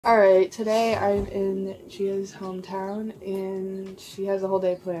Alright, today I'm in Gia's hometown and she has a whole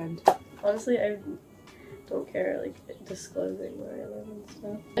day planned. Honestly, I don't care, like, disclosing where I live and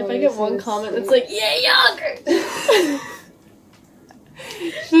stuff. Well, if I get one comment that's like, yeah, Yonkers!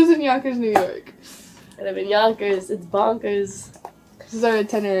 She lives in Yonkers, New York. I live in Yonkers, it's bonkers. This is our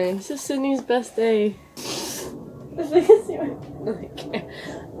itinerary. This is Sydney's best day.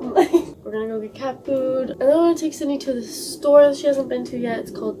 We're gonna go get cat food. And then I want to take Sydney to the store that she hasn't been to yet.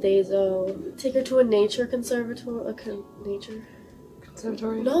 It's called Dazo. Take her to a nature conservatory. Nature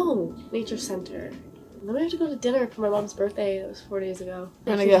conservatory? No, nature center. And then we have to go to dinner for my mom's birthday. That was 4 days ago.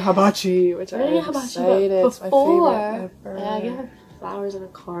 We're gonna get hibachi, which I'm excited. It's my favorite ever. Yeah, I get her flowers and a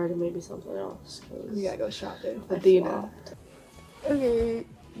card and maybe something else. We gotta go shopping. Adina. Okay,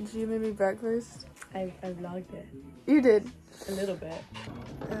 Gia made me breakfast. I vlogged it. You did. A little bit.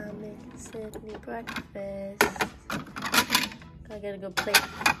 I'm making Sydney breakfast. I gotta go play.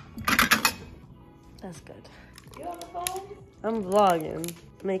 That's good. You on the phone? I'm vlogging,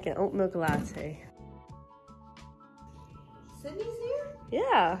 making oat milk latte. Sydney's here?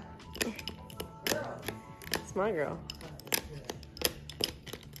 Yeah. Girl. It's my girl.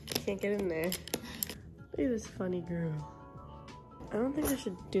 Can't get in there. Look at this funny girl. I don't think I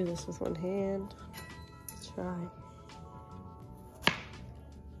should do this with one hand. Let's try.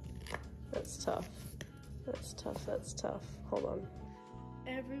 That's tough. That's tough. That's tough. Hold on.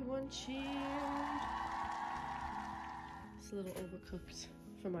 Everyone cheered. It's a little overcooked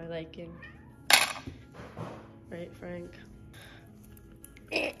for my liking. Right, Frank?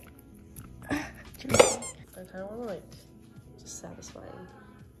 I kind of want to, like, just satisfy him.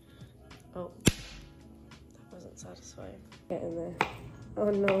 Oh. That wasn't satisfying. Get in there. Oh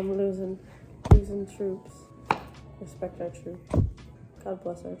no, I'm losing troops. Respect our troops. God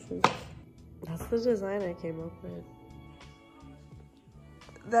bless our troops. That's the design I came up with.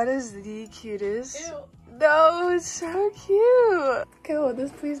 That is the cutest. Ew. No, it's so cute. Okay, hold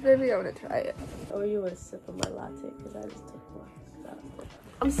this, please, baby. I want to try it. I owe you a sip of my latte because I just took one.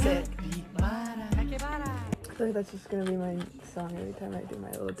 I'm sick. I feel like that's just gonna be my song every time I do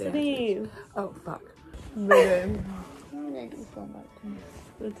my little dance. Sydney. Oh, fuck. Baby. Thank you so much.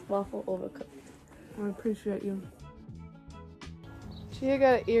 It's waffle overcooked. I appreciate you. Gia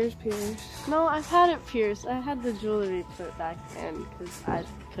got her ears pierced. No, I've had it pierced. I had the jewelry put back in because I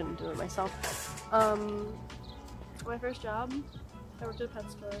couldn't do it myself. My first job, I worked at a pet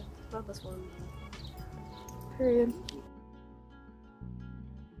store. Not this one. Period.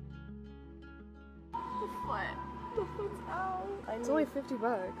 What? The foot's out. It's only $50.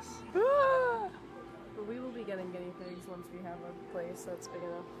 But we will be getting guinea pigs once we have a place that's big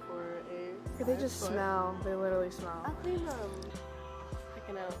enough for a. They just smell. They literally smell. I'll clean them.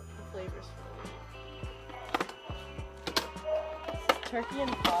 Picking out the flavors for me. Turkey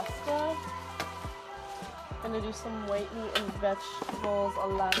and pasta. I'm gonna do some white meat and vegetables. A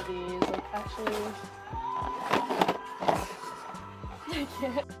lot of these. Like, actually, I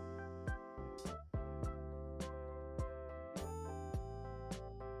can't.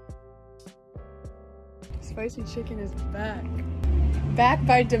 Spicy chicken is back. Back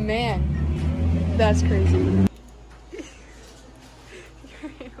by demand. That's crazy.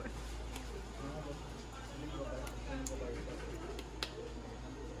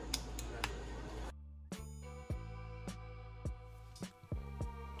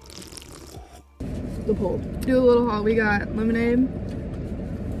 The pull. Do a little haul. We got lemonade.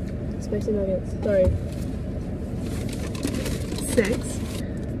 Spicy nuggets. Sorry. 6.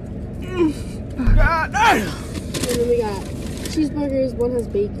 And then we got cheeseburgers. One has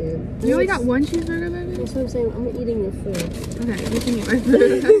bacon. You only got one cheeseburger, baby? That's what I'm saying. I'm eating your food. Okay, you can eat my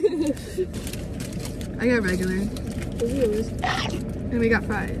food. I got regular. What's yours? And we got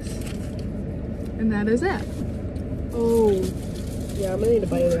fries. And that is it. Oh. Yeah, I'm gonna need a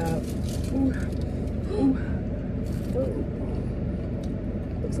bite of that. Ooh. Ooh. Oh.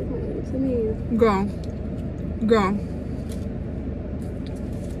 Looks like my legs in here. Go. Go.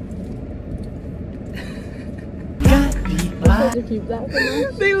 To keep that for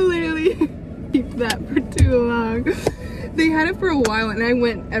much? They literally keep that for too long. They had it for a while and I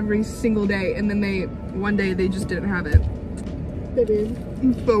went every single day and then one day they just didn't have it. They did.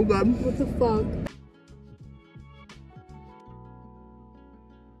 It's so good. What the fuck?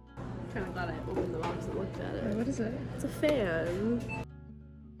 I'm kinda glad I opened the box and looked at it. What is it? It's a fan.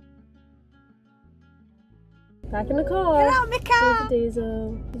 Back in the car. Get out the car! There's a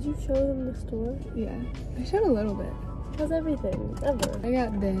Dazo. Did you show them the store? Yeah. I showed a little bit. How's everything? Ever. I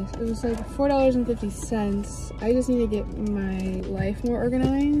got this. It was like $4.50. I just need to get my life more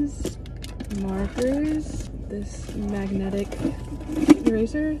organized. Markers. This magnetic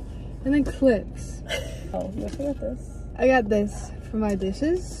eraser, and then clips. Oh, you also got this. I got this for my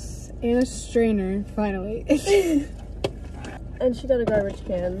dishes and a strainer, finally. And she got a garbage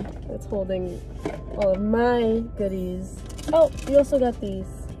can that's holding all of my goodies. Oh, you also got these.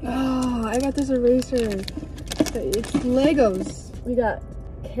 Oh, I got this eraser. It's Legos. We got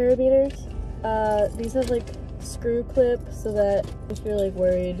carabiners. These have like screw clips so that if you're like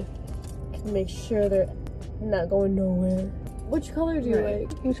worried, you can make sure they're not going nowhere. Which color do you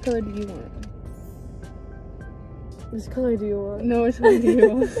like? Which color do you want? Which color do you want? No, which color do you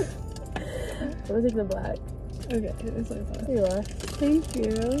want? I'm gonna take the black. Okay, it's like that. Here you are. Thank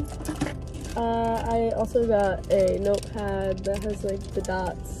you. I also got a notepad that has like the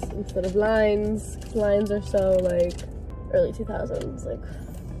dots instead of lines. Lines are so like early 2000s, like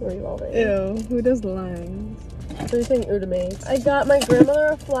revolving. Ew, who does lines? So you're saying ew to me. I got my grandmother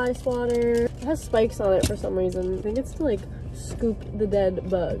a fly swatter. It has spikes on it for some reason. I think it's to like scoop the dead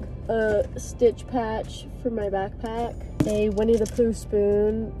bug. A stitch patch for my backpack. A Winnie the Pooh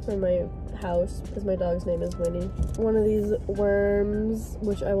spoon for my house because my dog's name is Winnie. One of these worms,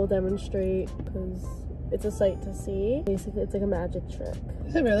 which I will demonstrate because it's a sight to see. Basically, it's like a magic trick.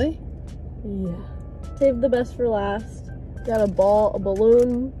 Is it really? Yeah. Save the best for last. Got a ball, a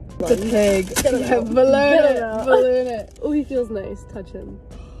balloon. It's a pig. Get him out. Balloon it. Oh, he feels nice. Touch him.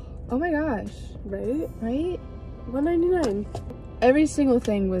 Oh my gosh. Right? Right? $1.99. Every single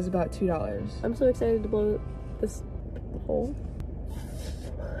thing was about $2. I'm so excited to blow this hole.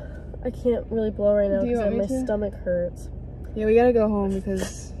 I can't really blow right now because my stomach hurts. Yeah, we gotta go home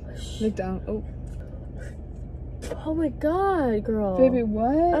because look down. Oh. Oh my god, girl. Baby,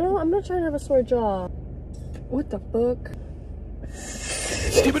 what? I'm not trying to have a sore jaw. What the fuck?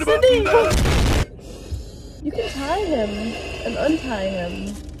 You can tie him and untie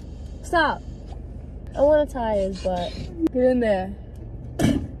him. Stop. I want to tie his butt. Get in there.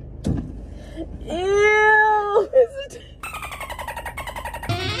 Ew! Is it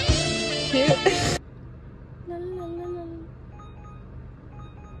cute? La, la, la, la.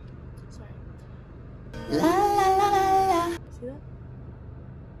 Sorry. La la la la la. See that?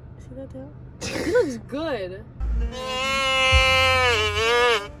 See that tail? He looks good.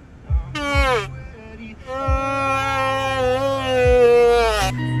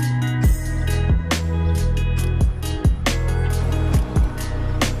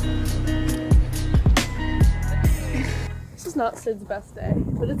 This is not Sid's best day,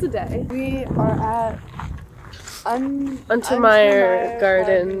 but it's a day. We are at Untermeyer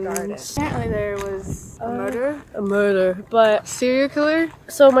Gardens. Apparently there was a murder. A murder, but Serial killer?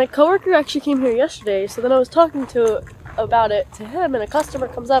 so my coworker actually came here yesterday, so then I was talking about it to him, and a customer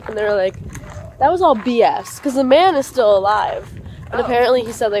comes up and they're like, that was all BS, because the man is still alive. And apparently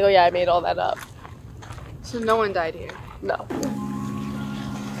he said like, oh yeah, I made all that up. So no one died here. No.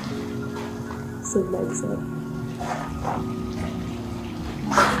 Sid likes it.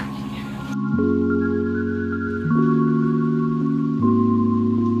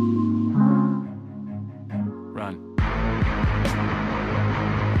 Run.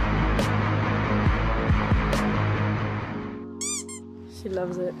 She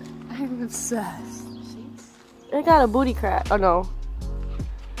loves it. I'm obsessed. I got a booty crack. Oh no.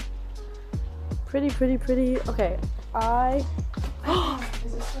 Pretty, pretty, pretty. Okay,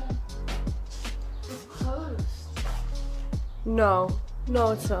 Is this it's closed. No,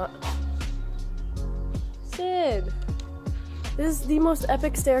 it's not. Sid! This is the most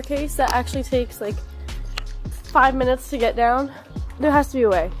epic staircase that actually takes like 5 minutes to get down. There has to be a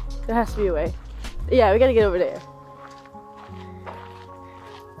way. There has to be a way. Yeah, we gotta get over there.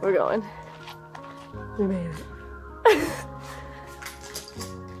 We're going. We made it.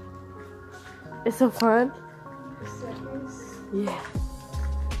 It's so fun. Yeah.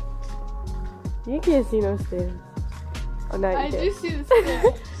 You can't see no stairs. Oh, now you I can. do see the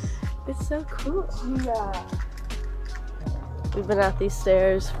stairs. It's so cool. Yeah. We've been at these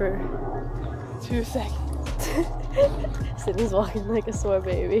stairs for 2 seconds. Sydney's walking like a sore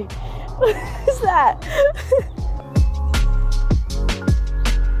baby. What is that?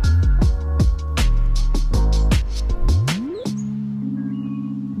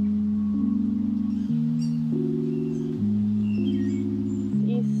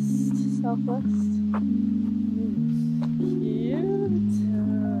 East, southwest. Cute.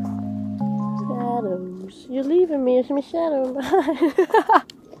 Shadows. You're leaving me. There's my shadow behind.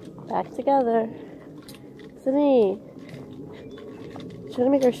 Back together. Sydney. Trying to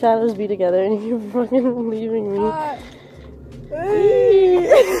make our shadows be together and you're fucking leaving me.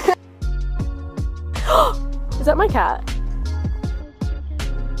 Is that my cat?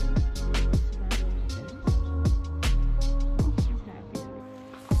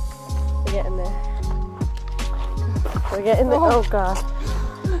 We're getting there. We're getting there. Oh god.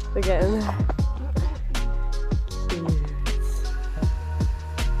 We're getting there.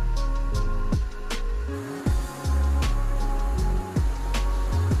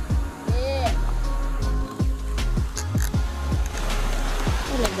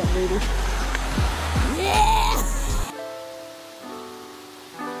 I love that lady.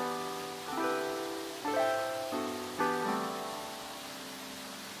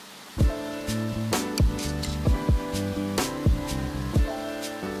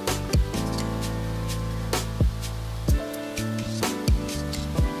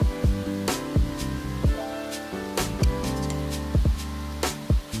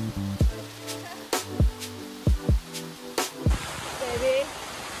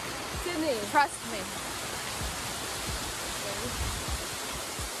 Trust me.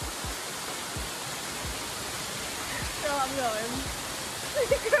 Girl, I'm going.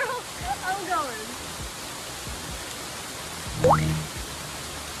 Girl, I'm going.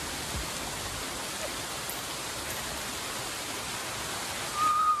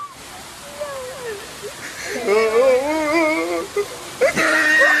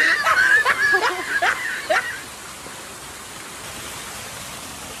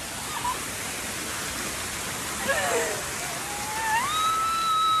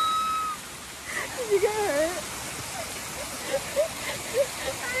 Did you get hurt?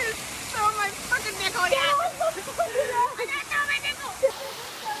 I just throw my fucking nickel yet. I gotta throw my nickel.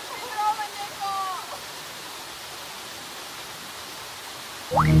 Throw my nickel.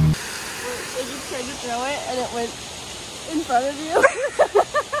 Like you tried to throw it and it went in front of you.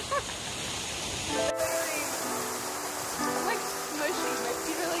 I'm like smushy. My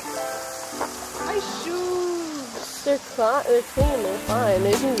feet are like my shoes. They're clean, they're fine.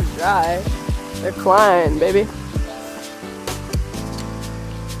 They seem dry. They're clean, baby.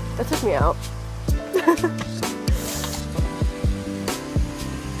 That took me out.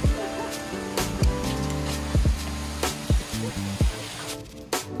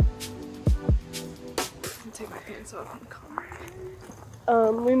 Take my pants off in the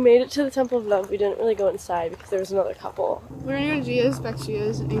car. We made it to the Temple of Love. We didn't really go inside because there was another couple. We're gonna go to Gia's,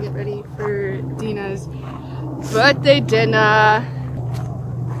 Beccia's, and get ready for Dina's birthday dinner.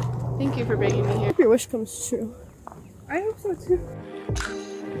 Thank you for bringing me here. Your wish comes true. I hope so too.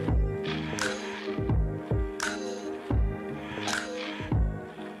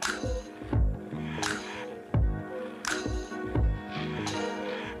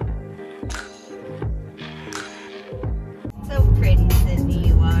 So pretty, Sydney,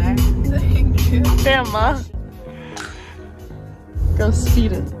 you are. Thank you. Damn, Ma. Go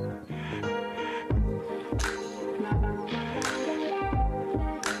speed it.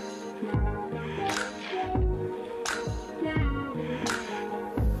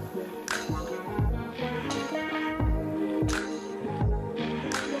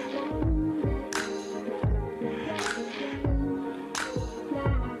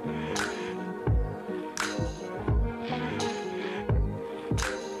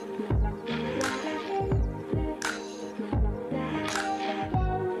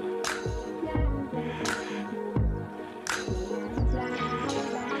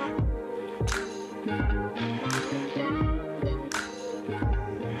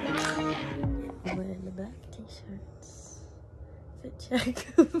 Wearing the black t-shirts. Fit check.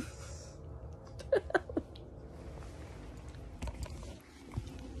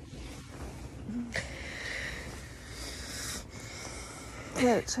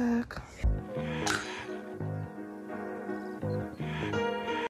 Fit check.